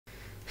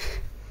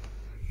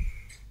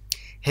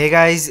Hey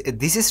guys,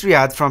 this is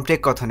Riyad from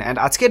KOTHON and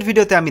আজকের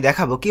ভিডিওতে আমি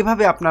দেখাবো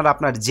কিভাবে আপনারা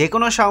আপনার যে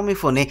কোনো xiaomi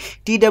ফোনে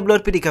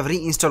TWRP রিকভারি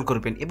ইনস্টল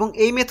করবেন এবং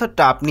এই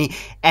মেথডটা আপনি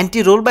অ্যান্টি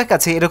রোলব্যাক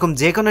আছে এরকম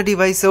যে কোনো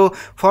ডিভাইসেও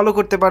ফলো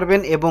করতে পারবেন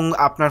এবং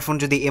আপনার ফোন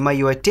যদি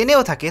MIUI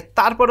 10এও থাকে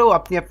তারপরেও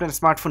আপনি আপনার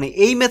স্মার্টফোনে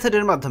এই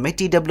মেথডের মাধ্যমে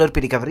TWRP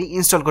রিকভারি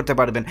ইনস্টল করতে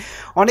পারবেন।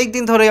 অনেক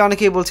দিন ধরে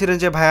অনেকেই বলছিলেন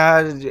যে ভাইয়া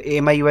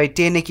MIUI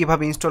 10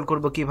 কিভাবে ইনস্টল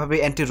করব, কিভাবে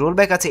অ্যান্টি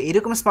রোলব্যাক আছে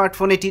এরকম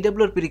স্মার্টফোনে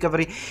TWRP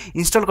রিকভারি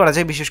ইনস্টল করা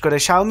যায়, বিশেষ করে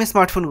xiaomi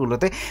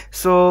স্মার্টফোনগুলোতে।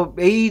 সো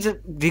এই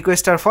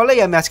রিকোয়েস্টার ফলেই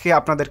আমি আজকে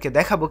আপনাদেরকে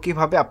দেখাবো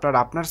কিভাবে আপনারা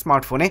আপনার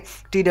স্মার্টফোনে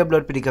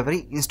TWRP রিকভারি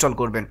ইনস্টল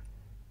করবেন।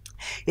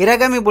 এর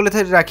আগে আমি বলে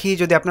রাখি,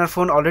 যদি আপনার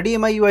ফোন অলরেডি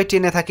MIUI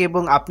 10 থাকে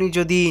এবং আপনি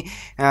যদি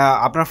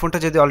আপনার ফোনটা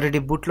যদি অলরেডি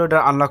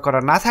বুটলোডার আনলক করা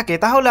না থাকে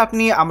তাহলে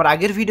আপনি আমার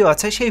আগের ভিডিও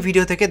আছে সেই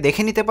ভিডিও থেকে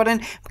দেখে নিতে পারেন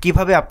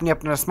কিভাবে আপনি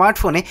আপনার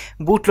স্মার্টফোনে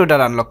বুটলোডার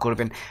আনলক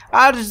করবেন।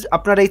 আর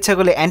আপনারা ইচ্ছা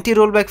করলে অ্যান্টি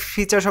রোলব্যাক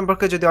ফিচার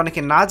সম্পর্কে যদি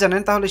অনেকে না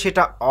জানেন তাহলে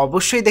সেটা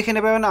অবশ্যই দেখে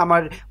নেবেন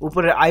আমার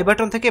উপরের আই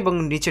বাটন থেকে এবং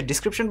নিচের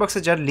ডিসক্রিপশন বক্সে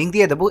যার লিঙ্ক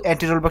দিয়ে দেবো।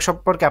 অ্যান্টি রোলব্যাক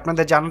সম্পর্কে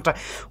আপনাদের জানাটা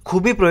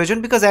খুবই প্রয়োজন,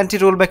 বিকজ অ্যান্টি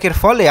রোলব্যাকের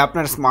ফলে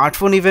আপনার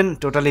স্মার্টফোন ইভেন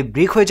টোটালি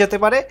ব্রেক হয়ে যেতে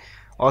পারে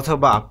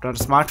অথবা আপনার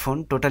স্মার্টফোন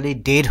টোটালি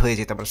ডেড হয়ে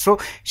যেতে পারে। সো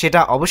সেটা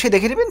অবশ্যই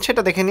দেখে নেবেন,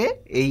 সেটা দেখে নিয়ে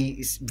এই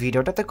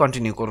ভিডিওটাতে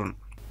কন্টিনিউ করুন।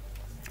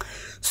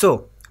 সো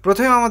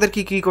প্রথমে আমাদের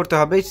কি করতে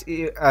হবে,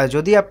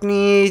 যদি আপনি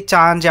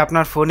চান যে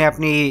আপনার ফোনে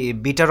আপনি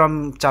বিটা রম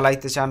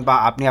চালাইতে চান বা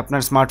আপনি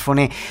আপনার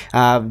স্মার্টফোনে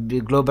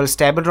গ্লোবাল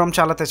স্ট্যাবল রম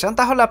চালাতে চান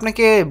তাহলে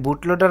আপনাকে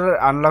বুটলোডার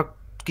আনলক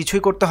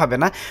কিছুই করতে হবে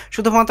না।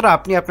 শুধুমাত্র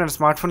আপনি আপনার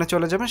স্মার্টফোনে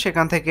চলে যাবেন,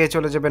 সেখান থেকে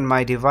চলে যাবেন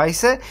মাই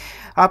ডিভাইসে,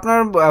 আপনার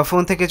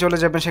ফোন থেকে চলে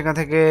যাবেন সেখান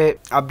থেকে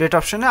আপডেট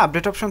অপশনে।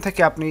 আপডেট অপশন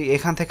থেকে আপনি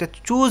এখান থেকে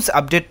চুজ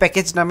আপডেট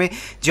প্যাকেজ নামে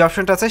যে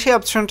অপশনটা আছে সেই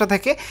অপশনটা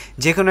থেকে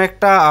যে কোনো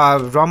একটা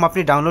রম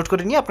আপনি ডাউনলোড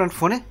করে নিয়ে আপনার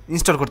ফোনে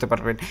ইনস্টল করতে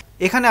পারবেন।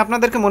 এখানে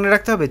আপনাদেরকে মনে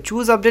রাখতে হবে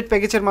চুজ আপডেট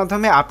প্যাকেজের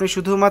মাধ্যমে আপনি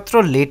শুধুমাত্র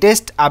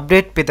লেটেস্ট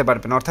আপডেট পেতে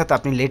পারবেন, অর্থাৎ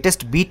আপনি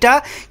লেটেস্ট বিটা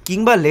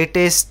কিংবা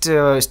লেটেস্ট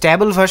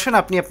স্ট্যাবল ভার্সন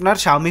আপনি আপনার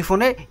xiaomi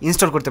ফোনে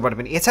ইনস্টল করতে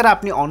পারবেন। এছাড়া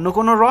আপনি অন্য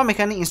কোনো রম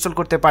এখানে ইনস্টল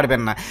করতে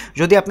পারবেন না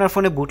যদি আপনার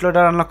ফোনে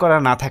বুটলোডার আনলক করা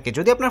না থাকে।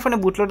 যদি আপনার ফোনে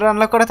বুটলোডার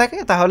আনলক করা থাকে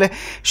তাহলে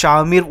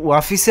xiaomiর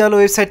অফিসিয়াল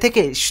ওয়েবসাইট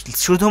থেকে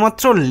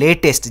শুধুমাত্র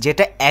লেটেস্ট,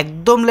 যেটা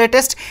একদম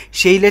লেটেস্ট,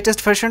 সেই লেটেস্ট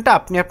ভার্সনটা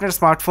আপনি আপনার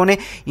স্মার্টফোনে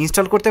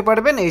ইনস্টল করতে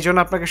পারবেন। এই জন্য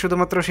আপনাকে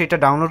শুধুমাত্র সেটা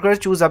ডাউনলোড করে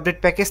চুজ আপডেট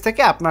প্যাকেজ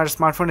থেকে আপনার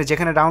স্মার্টফোনে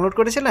যেখানে ডাউনলোড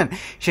করেছিলেন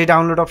সেই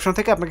ডাউনলোড অপশন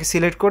থেকে আপনাকে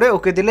সিলেক্ট করে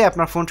ওকে দিলে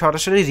আপনার ফোন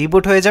সরাসরি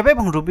রিবুট হয়ে যাবে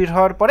এবং রিবুট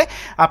হওয়ার পরে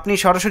আপনি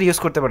সরাসরি ইউজ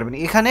করতে পারবেন।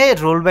 এখানে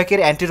রোলব্যাকের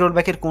অ্যান্টি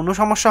রোলব্যাকের কোনো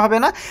সমস্যা হবে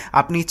না,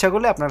 আপনি ইচ্ছা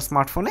করলে আপনার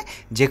স্মার্টফোনে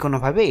যে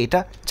কোনোভাবে এটা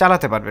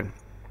চালাতে পারবেন।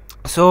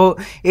 সো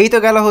এই তো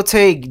গেল হচ্ছে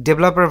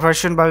ডেভেলপার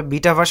ভার্সন বা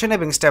বিটা ভার্সন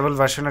এবং স্টেবল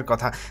ভার্সনের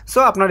কথা। সো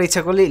আপনার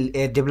ইচ্ছা করলে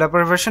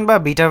ডেভেলপার ভার্সন বা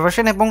বিটা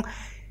ভার্সন এবং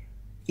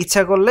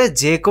ইচ্ছা করলে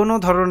যে কোনো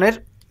ধরনের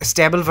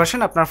স্টেবল ভার্সন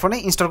আপনার ফোনে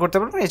ইনস্টল করতে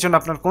পারবেন, এই জন্য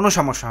আপনার কোনো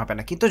সমস্যা হবে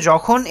না। কিন্তু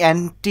যখন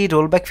অ্যান্টি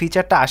রোলব্যাক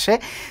ফিচারটা আসে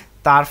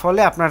তার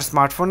ফলে আপনার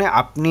স্মার্টফোনে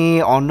আপনি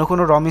অন্য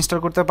কোনো রম ইনস্টল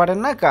করতে পারেন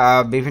না,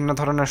 বিভিন্ন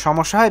ধরনের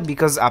সমস্যা হয়,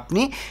 বিকজ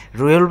আপনি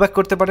রোলব্যাক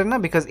করতে পারেন না,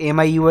 বিকজ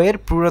MIUI এর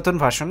পুরাতন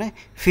ভার্সনে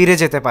ফিরে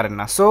যেতে পারেন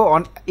না। সো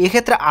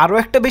এক্ষেত্রে আরও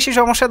একটা বেশি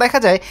সমস্যা দেখা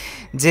যায়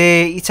যে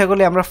ইচ্ছা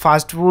করলে আমরা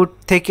ফাস্ট বুট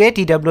থেকে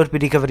TWRP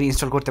রিকভারি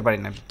ইনস্টল করতে পারি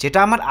না, যেটা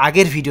আমার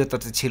আগের ভিডিওতে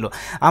ছিল।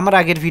 আমার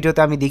আগের ভিডিওতে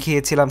আমি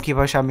দেখিয়েছিলাম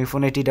কীভাবে আমি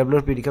ফোনে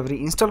TWRP রিকভারি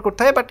ইনস্টল করতে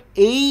হয়, বাট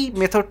এই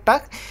মেথডটা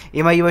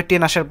MIUI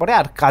 10 আসার পরে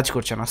আর কাজ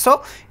করছে না। সো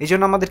এই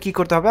জন্য আমাদের কী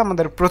করতে হবে,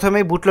 আমাদের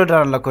প্রথমেই বুটলোডার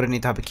আনলক করে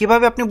নিতে হবে।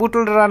 কীভাবে আপনি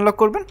বুটলোডার আনলক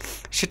করবেন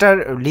সেটার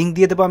লিঙ্ক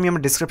দিয়ে দেবো আমি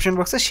আমার ডিসক্রিপশন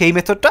বক্সে। সেই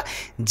মেথডটা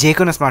যে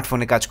কোনো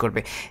স্মার্টফোনে কাজ করবে।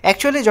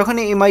 অ্যাকচুয়ালি যখন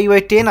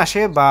MIUI 10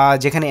 আসে বা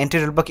যেখানে অ্যান্টি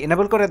রোলব্যাক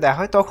এনেবল করে দেওয়া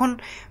হয় তখন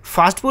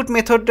ফাস্ট বুট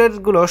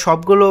মেথডেরগুলো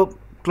সবগুলো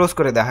ক্লোজ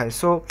করে দেওয়া হয়।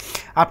 সো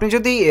আপনি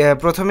যদি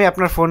প্রথমে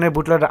আপনার ফোনের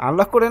বুটলোডার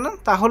আনলক করে নেন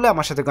তাহলে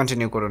আমার সাথে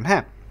কন্টিনিউ করুন।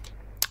 হ্যাঁ,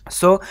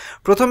 সো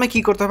প্রথমে কী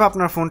করতে হবে,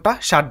 আপনার ফোনটা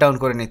শাটডাউন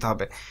করে নিতে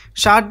হবে।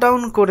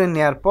 শাটডাউন করে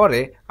নেওয়ার পরে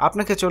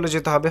আপনাকে চলে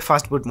যেতে হবে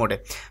ফাস্ট বুট মোডে।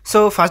 সো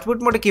ফাস্ট বুট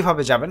মোডে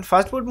কীভাবে যাবেন,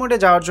 ফাস্ট বুট মোডে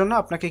যাওয়ার জন্য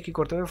আপনাকে কী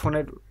করতে হবে,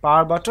 ফোনের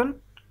পাওয়ার বাটন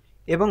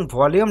এবং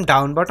ভলিউম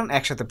ডাউন বাটন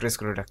একসাথে প্রেস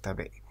করে রাখতে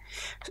হবে।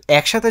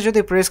 একসাথে যদি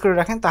প্রেস করে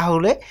রাখেন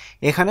তাহলে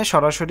এখানে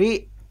সরাসরি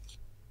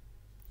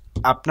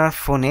আপনার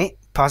ফোনে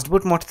ফাস্ট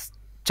বুট মোড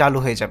চালু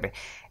হয়ে যাবে।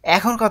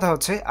 এখন কথা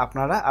হচ্ছে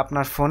আপনারা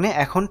আপনার ফোনে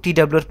এখন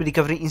TWRP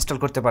রিকভারি ইনস্টল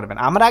করতে পারবেন।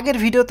 আমার আগের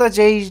ভিডিওতে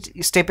যেই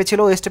স্টেপে ছিল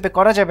ওই স্টেপে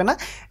করা যাবে না,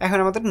 এখন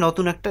আমাদের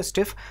নতুন একটা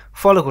স্টেপ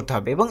ফলো করতে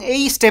হবে এবং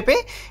এই স্টেপে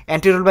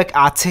অ্যান্টি রোলব্যাক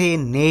আছে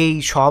নেই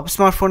সব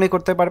স্মার্টফোনে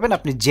করতে পারবেন।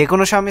 আপনি যে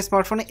কোনো xiaomi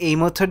স্মার্টফোনে এই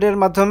মেথডের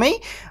মাধ্যমেই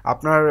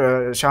আপনার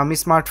xiaomi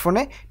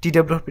স্মার্টফোনে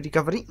TWRP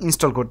রিকভারি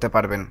ইনস্টল করতে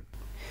পারবেন।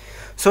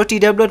 সো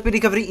TWRP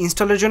রিকভারি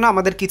ইনস্টলের জন্য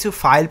আমাদের কিছু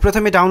ফাইল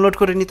প্রথমে ডাউনলোড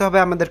করে নিতে হবে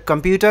আমাদের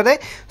কম্পিউটারে।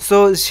 সো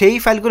সেই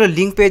ফাইলগুলোর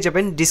লিঙ্ক পেয়ে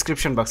যাবেন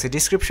ডিসক্রিপশন বক্সে।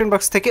 ডিসক্রিপশন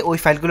বক্স থেকে ওই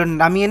ফাইলগুলো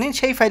নামিয়ে নিন।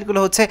 সেই ফাইলগুলো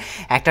হচ্ছে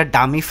একটা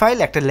ডামি ফাইল,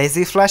 একটা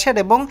লেজি ফ্ল্যাশের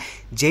এবং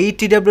যেই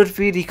TWRP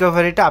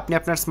রিকভারিটা আপনি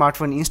আপনার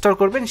স্মার্টফোন ইনস্টল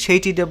করবেন সেই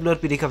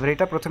TWRP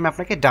রিকভারিটা প্রথমে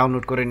আপনাকে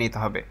ডাউনলোড করে নিতে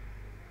হবে।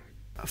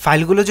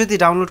 ফাইলগুলো যদি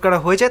ডাউনলোড করা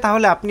হয়ে যায়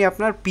তাহলে আপনি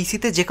আপনার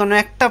পিসিতে যে কোনো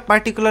একটা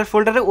পার্টিকুলার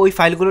ফোল্ডারে ওই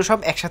ফাইলগুলো সব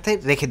একসাথে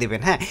রেখে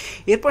দেবেন। হ্যাঁ,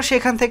 এরপর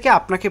সেখান থেকে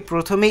আপনাকে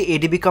প্রথমেই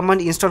এডিবি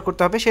কমান্ড ইনস্টল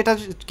করতে হবে। সেটা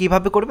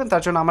কীভাবে করবেন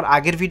তার জন্য আমার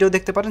আগের ভিডিও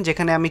দেখতে পারেন,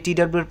 যেখানে আমি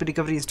TWRP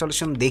রিকভারি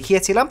ইনস্টলেশন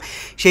দেখিয়েছিলাম।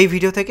 সেই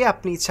ভিডিও থেকে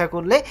আপনি ইচ্ছা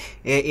করলে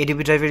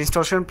এডিবি ড্রাইভের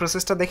ইনস্টলেশন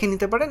প্রসেসটা দেখে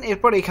নিতে পারেন।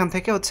 এরপর এখান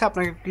থেকে হচ্ছে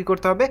আপনাকে কী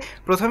করতে হবে,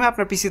 প্রথমে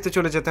আপনার পিসিতে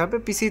চলে যেতে হবে।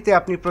 পিসিতে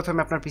আপনি প্রথমে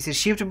আপনার পিসির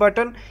শিফট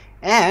বাটন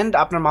অ্যান্ড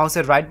আপনার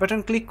মাউসের রাইট বাটন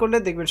ক্লিক করলে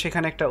দেখবেন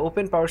সেখানে একটা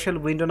ওপেন পাওয়ারশেল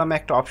উইন্ডো নামে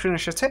একটা অপশন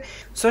এসেছে।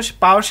 সো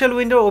পাওয়ারশেল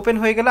উইন্ডো ওপেন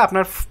হয়ে গেলে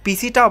আপনার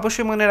পিসিটা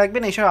অবশ্যই মনে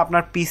রাখবেন, এইসব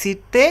আপনার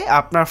পিসিতে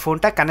আপনার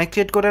ফোনটা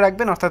কানেক্টেড করে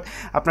রাখবেন, অর্থাৎ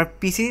আপনার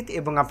পিসি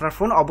এবং আপনার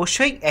ফোন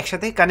অবশ্যই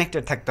একসাথে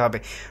কানেক্টেড থাকতে হবে।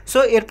 সো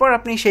এরপর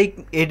আপনি সেই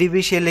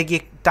এডিবি শেলে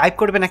গিয়ে টাইপ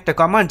করবেন একটা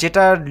কমান্ড,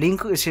 যেটার লিঙ্ক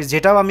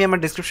যেটাও আমি আমার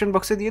ডিসক্রিপশন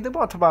বক্সে দিয়ে দেবো,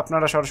 অথবা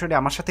আপনারা সরাসরি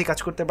আমার সাথেই কাজ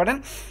করতে পারেন।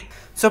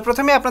 সো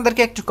প্রথমে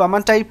আপনাদেরকে একটু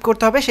কমান্ড টাইপ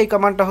করতে হবে। সেই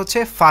কমান্ডটা হচ্ছে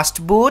ফাস্ট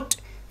বুট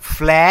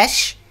flash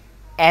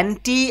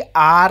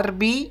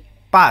TWRP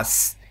pass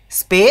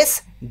space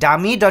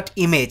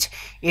dummy.image।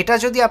 এটা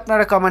যদি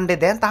আপনারা কমান্ডে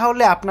দেন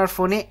তাহলে আপনার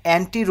ফোনে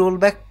অ্যান্টি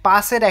রোলব্যাক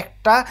পাসের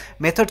একটা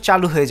মেথড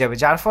চালু হয়ে যাবে,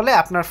 যার ফলে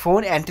আপনার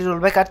ফোন অ্যান্টি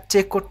রোলব্যাক আর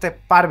চেক করতে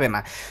পারবে না।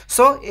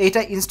 সো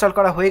এটা ইনস্টল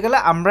করা হয়ে গেলে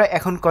আমরা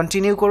এখন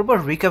কন্টিনিউ করব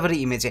রিকভারি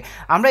ইমেজে।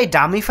 আমরা এই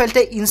ডামি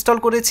ফাইলটা ইনস্টল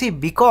করেছি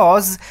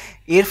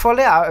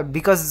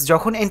বিকজ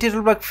যখন অ্যান্টি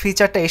রোলব্যাক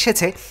ফিচারটা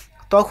এসেছে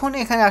তখন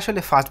এখানে আসলে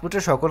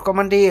ফাস্টবুটের সকল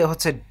কমান্ডেই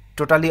হচ্ছে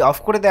টোটালি অফ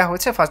করে দেওয়া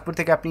হয়েছে। ফাস্টবুট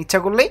থেকে আপনি ইচ্ছা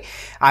করলেই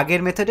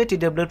আগের মেথডে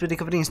TWRP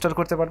রিকভারি ইনস্টল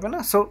করতে পারবে না।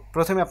 সো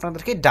প্রথমে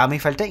আপনাদেরকে ডামি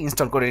ফাইলটা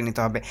ইনস্টল করে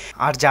নিতে হবে।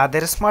 আর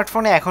যাদের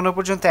স্মার্টফোনে এখনও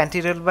পর্যন্ত অ্যান্টি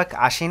রোলব্যাক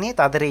আসেনি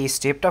তাদের এই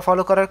স্টেপটা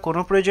ফলো করার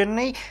কোনো প্রয়োজন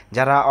নেই।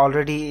 যারা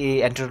অলরেডি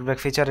অ্যান্টি রোলব্যাক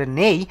ফিচারে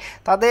নেই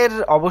তাদের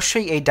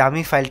অবশ্যই এই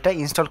ডামি ফাইলটা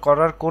ইনস্টল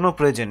করার কোনো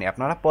প্রয়োজন নেই,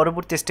 আপনারা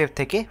পরবর্তী স্টেপ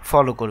থেকে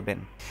ফলো করবেন।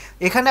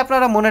 এখানে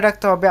আপনারা মনে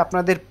রাখতে হবে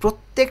আপনাদের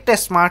প্রত্যেকটা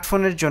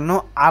স্মার্টফোনের জন্য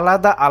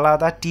আলাদা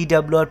আলাদা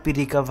TWRP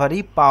রিকভারি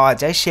পাওয়া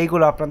যায়,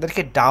 সেইগুলো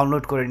আপনাদেরকে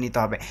ডাউনলোড করে নিতে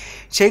হবে।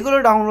 সেইগুলো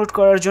ডাউনলোড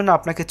করার জন্য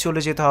আপনাকে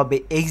চলে যেতে হবে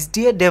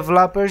XDA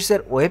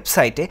ডেভেলপার্সের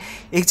ওয়েবসাইটে।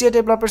 XDA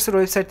ডেভেলপার্সের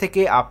ওয়েবসাইট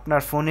থেকে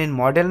আপনার ফোনের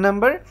মডেল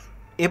নাম্বার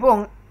এবং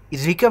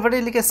রিকভারি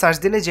লিখে সার্চ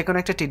দিলে যে কোনো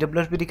একটা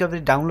TWRP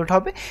রিকভারি ডাউনলোড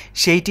হবে।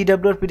 সেই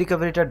TWRP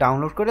রিকভারিটা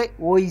ডাউনলোড করে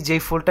ওই যে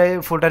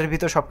ফোল্ডারের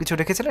ভিতর সব কিছু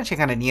রেখেছিলেন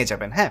সেখানে নিয়ে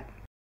যাবেন। হ্যাঁ,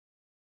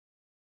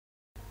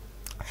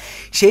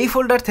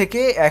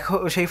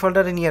 সেই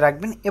ফোল্ডারে নিয়ে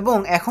রাখবেন এবং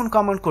এখন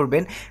কমান্ড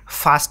করবেন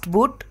ফাস্ট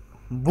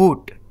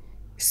বুট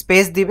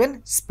স্পেস দিবেন।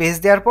 স্পেস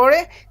দেওয়ার পরে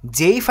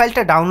যেই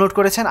ফাইলটা ডাউনলোড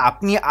করেছেন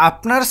আপনি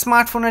আপনার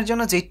স্মার্টফোনের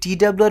জন্য যেই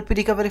TWRP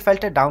রিকভারি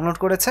ফাইলটা ডাউনলোড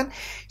করেছেন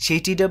সেই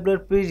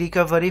TWRP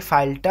রিকভারি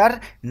ফাইলটার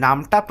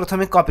নামটা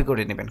প্রথমে কপি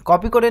করে নেবেন।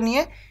 কপি করে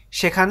নিয়ে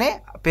সেখানে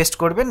পেস্ট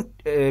করবেন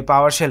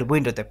পাওয়ারশেল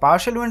উইন্ডোতে।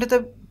 পাওয়ারশেল উইন্ডোতে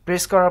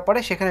প্রেস করার পরে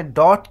সেখানে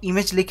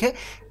 .image লিখে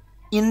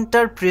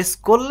ইন্টার প্রেস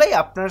করলেই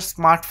আপনার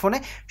স্মার্টফোনে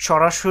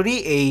সরাসরি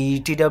এই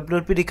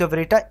TWRP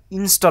রিকভারিটা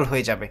ইনস্টল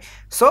হয়ে যাবে।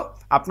 সো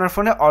আপনার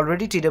ফোনে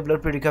অলরেডি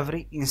TWRP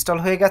রিকভারি ইনস্টল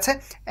হয়ে গেছে।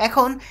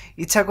 এখন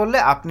ইচ্ছা করলে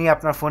আপনি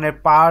আপনার ফোনের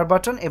পাওয়ার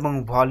বাটন এবং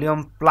ভলিউম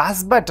প্লাস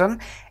বাটন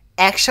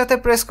একসাথে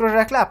প্রেস করে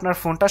রাখলে আপনার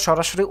ফোনটা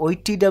সরাসরি ওই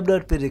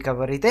TWRP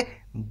রিকভারিতে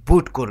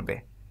বুট করবে।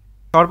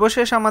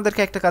 সর্বশেষ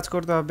আমাদেরকে একটা কাজ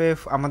করতে হবে,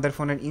 আমাদের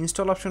ফোনের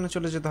ইনস্টল অপশনে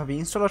চলে যেতে হবে।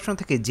 ইনস্টল অপশন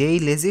থেকে যেই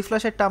লেজি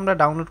ফ্ল্যাশারটা আমরা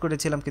ডাউনলোড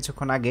করেছিলাম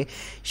কিছুক্ষণ আগে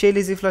সেই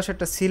লেজি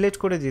ফ্ল্যাশারটা সিলেক্ট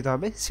করে দিতে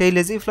হবে। সেই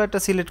লেজি ফ্ল্যাশারটা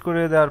সিলেক্ট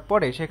করে দেওয়ার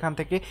পরে সেখান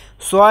থেকে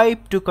সোয়াইপ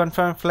টু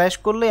কনফার্ম ফ্ল্যাশ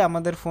করলেই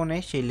আমাদের ফোনে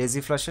সেই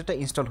লেজি ফ্ল্যাশারটা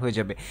ইনস্টল হয়ে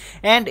যাবে।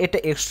 অ্যান্ড এটা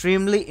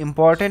এক্সট্রিমলি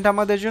ইম্পর্ট্যান্ট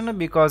আমাদের জন্য,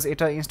 বিকজ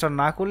এটা ইনস্টল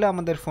না করলে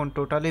আমাদের ফোন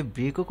টোটালি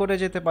ব্রিকও করে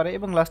যেতে পারে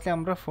এবং লাস্টলি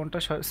আমরা ফোনটা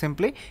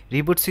সিম্পলি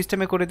রিবুট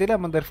সিস্টেমে করে দিলে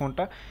আমাদের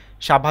ফোনটা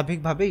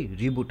স্বাভাবিকভাবেই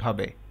রিবুট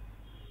হবে।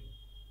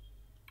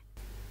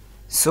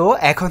 সো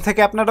এখন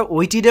থেকে আপনারা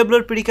ওই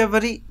TWRP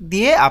রিকভারি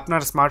দিয়ে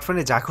আপনার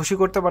স্মার্টফোনে যা খুশি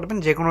করতে পারবেন,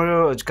 যে কোনো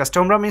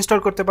কাস্টম ROM ইনস্টল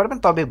করতে পারবেন।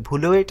 তবে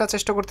ভুলেও এটা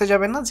চেষ্টা করতে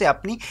যাবেন না যে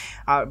আপনি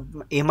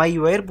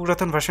MIUI এর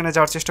পুরাতন ভার্সনে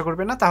যাওয়ার চেষ্টা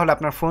করবেন না, তাহলে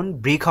আপনার ফোন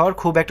ব্রিক হওয়ার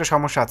খুব একটা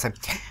সমস্যা আছে।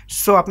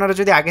 সো আপনারা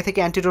যদি আগে থেকে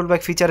অ্যান্টি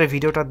রোলব্যাক ফিচারের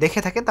ভিডিওটা দেখে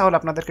থাকেন তাহলে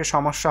আপনাদেরকে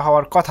সমস্যা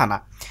হওয়ার কথা না।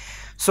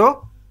 সো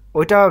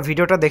ওইটা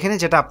ভিডিওটা দেখে নিন,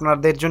 যেটা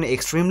আপনাদের জন্য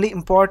এক্সট্রিমলি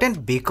ইম্পর্ট্যান্ট,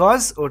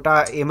 বিকজ ওটা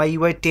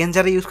MIUI 10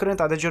 যারা ইউজ করেন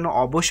তাদের জন্য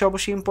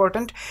অবশ্যই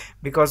ইম্পর্ট্যান্ট।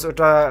 বিকজ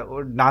ওটা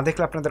না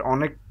দেখলে আপনাদের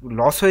অনেক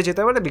লস হয়ে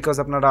যেতে পারে, বিকজ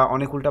আপনারা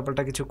অনেক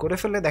উল্টাপাল্টা কিছু করে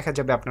ফেললে দেখা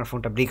যাবে আপনার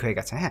ফোনটা ব্রিক হয়ে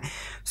গেছে। হ্যাঁ,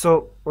 সো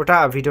ওটা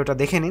ভিডিওটা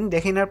দেখে নিন।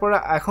 দেখে নেওয়ার পর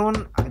এখন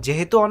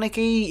যেহেতু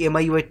অনেকেই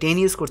MIUI 10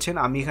 ইউজ করছেন,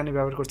 আমি এখানে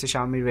ব্যবহার করছি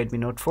xiaomi Redmi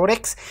Note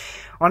 4X,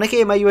 অনেকে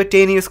MIUI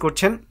 10 ইউজ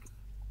করছেন।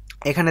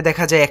 এখানে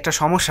দেখা যায় একটা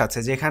সমস্যা আছে,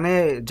 যেখানে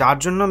যার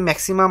জন্য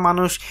ম্যাক্সিমাম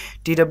মানুষ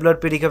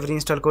TWRP রিকভারি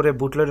ইনস্টল করে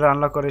বুটলোডার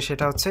আনলক করে,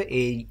 সেটা হচ্ছে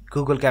এই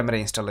গুগল ক্যামেরা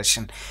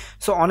ইনস্টলেশন।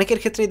 সো অনেকের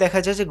ক্ষেত্রেই দেখা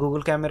যায় যে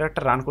গুগল ক্যামেরাটা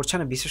রান করছে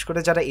না, বিশেষ করে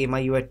যারা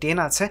MIUI 10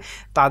 আছে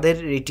তাদের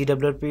এই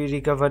TWRP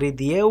রিকভারি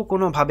দিয়েও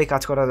কোনোভাবে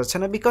কাজ করা যাচ্ছে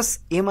না, because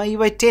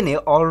MIUI 10-এ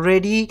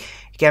already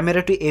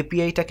camera two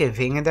API-টাকে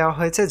ভেঙে দেওয়া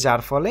হয়েছে,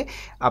 যার ফলে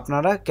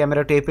আপনারা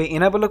ক্যামেরা টু API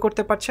এনাবেলও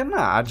করতে পারছেন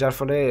না, আর যার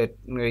ফলে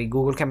এই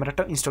গুগল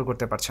ক্যামেরাটা ইনস্টল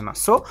করতে পারছেন না।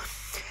 সো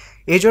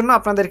এই জন্য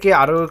আপনাদেরকে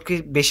আরও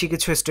বেশি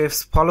কিছু স্টেপস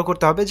ফলো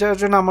করতে হবে, যার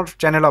জন্য আমার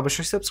চ্যানেল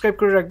অবশ্যই সাবস্ক্রাইব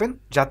করে রাখবেন,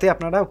 যাতে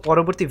আপনারা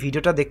পরবর্তী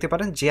ভিডিওটা দেখতে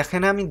পারেন,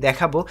 যেখানে আমি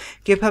দেখাবো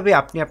কীভাবে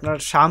আপনি আপনার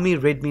Xiaomi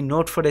Redmi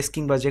Note 4S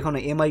কিংবা যে কোনো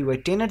MIUI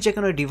 10-এর যে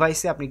কোনো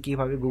ডিভাইসে আপনি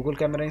কীভাবে গুগল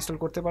ক্যামেরা ইনস্টল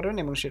করতে পারবেন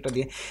এবং সেটা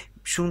দিয়ে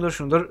সুন্দর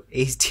সুন্দর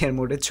HDR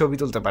মোডে ছবি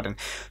তুলতে পারেন।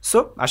 সো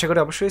আশা করি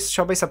অবশ্যই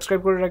সবাই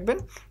সাবস্ক্রাইব করে রাখবেন,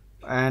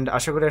 অ্যান্ড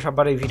আশা করি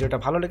সবার এই ভিডিওটা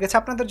ভালো লেগেছে।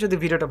 আপনাদের যদি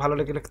ভিডিওটা ভালো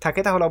লেগে থাকে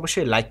তাহলে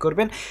অবশ্যই লাইক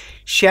করবেন,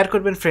 শেয়ার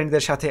করবেন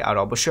ফ্রেন্ডদের সাথে, আর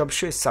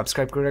অবশ্যই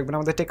সাবস্ক্রাইব করে রাখবেন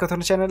আমাদের টেক কথন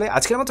চ্যানেলে।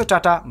 আজকের মতো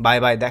টাটা, বাই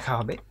বাই, দেখা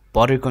হবে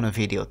পরের কোনো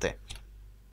ভিডিওতে।